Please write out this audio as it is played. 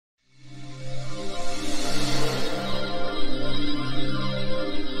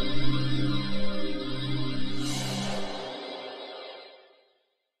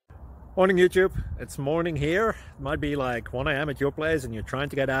Morning YouTube, it's morning here. It might be like 1 a.m. at your place and you're trying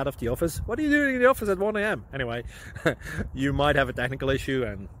to get out of the office. What are you doing in the office at 1 a.m? Anyway, you might have a technical issue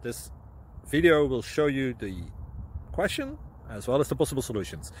and this video will show you the question as well as the possible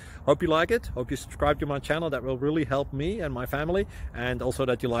solutions. Hope you like it, hope you subscribe to my channel. That will really help me and my family, and also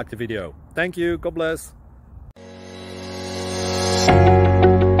that you like the video. Thank you, God bless.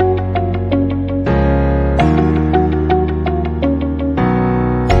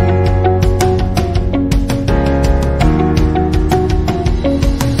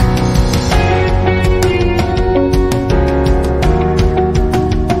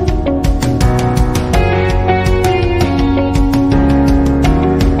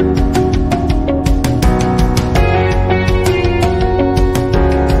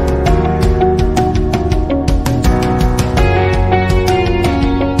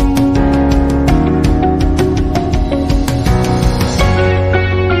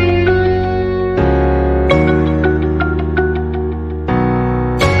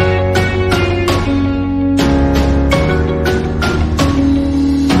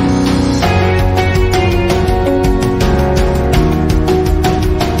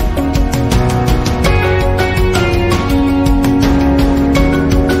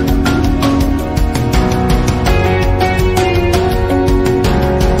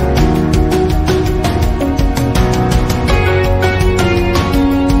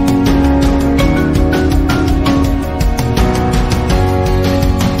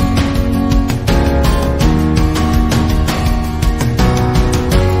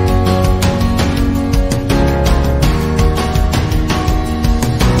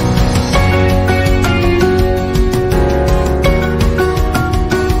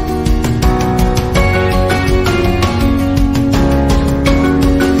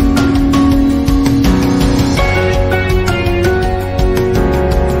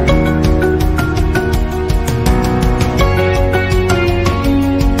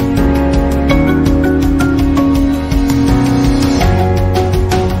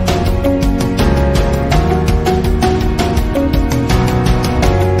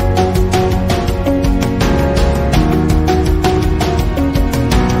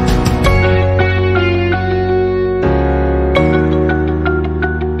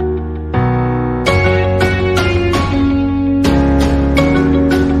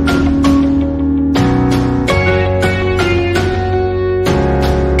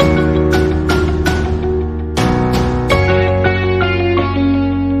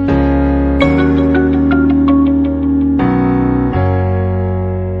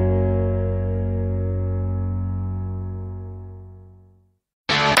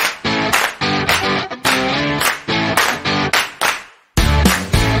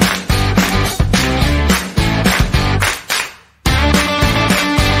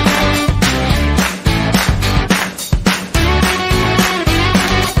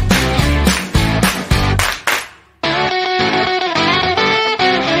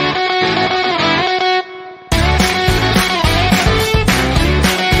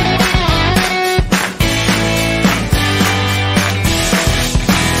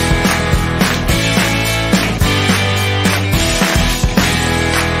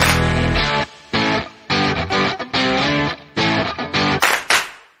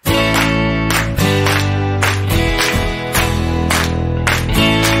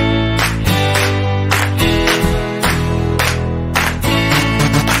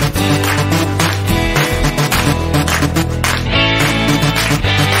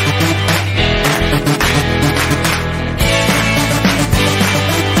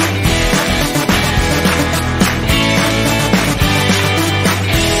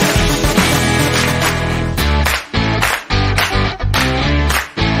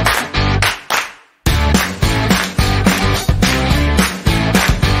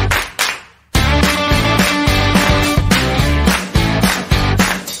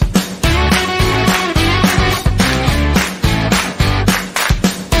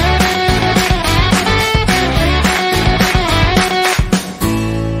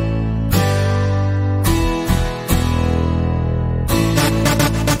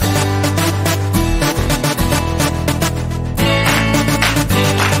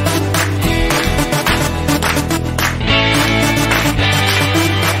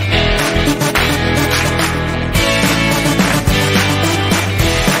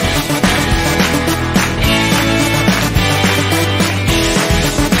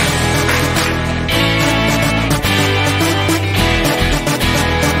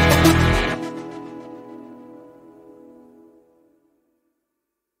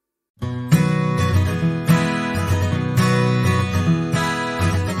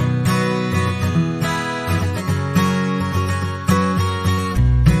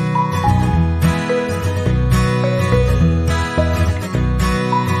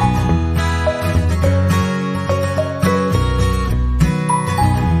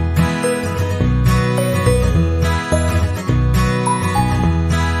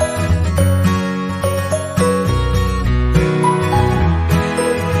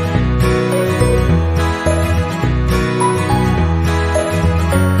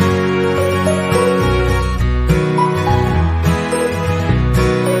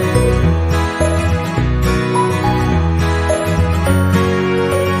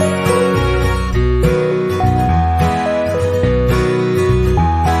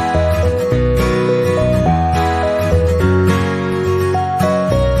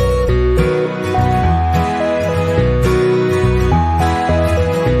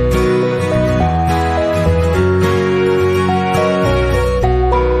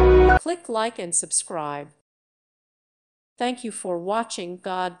 like, and subscribe. Thank you for watching.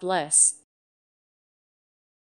 God bless.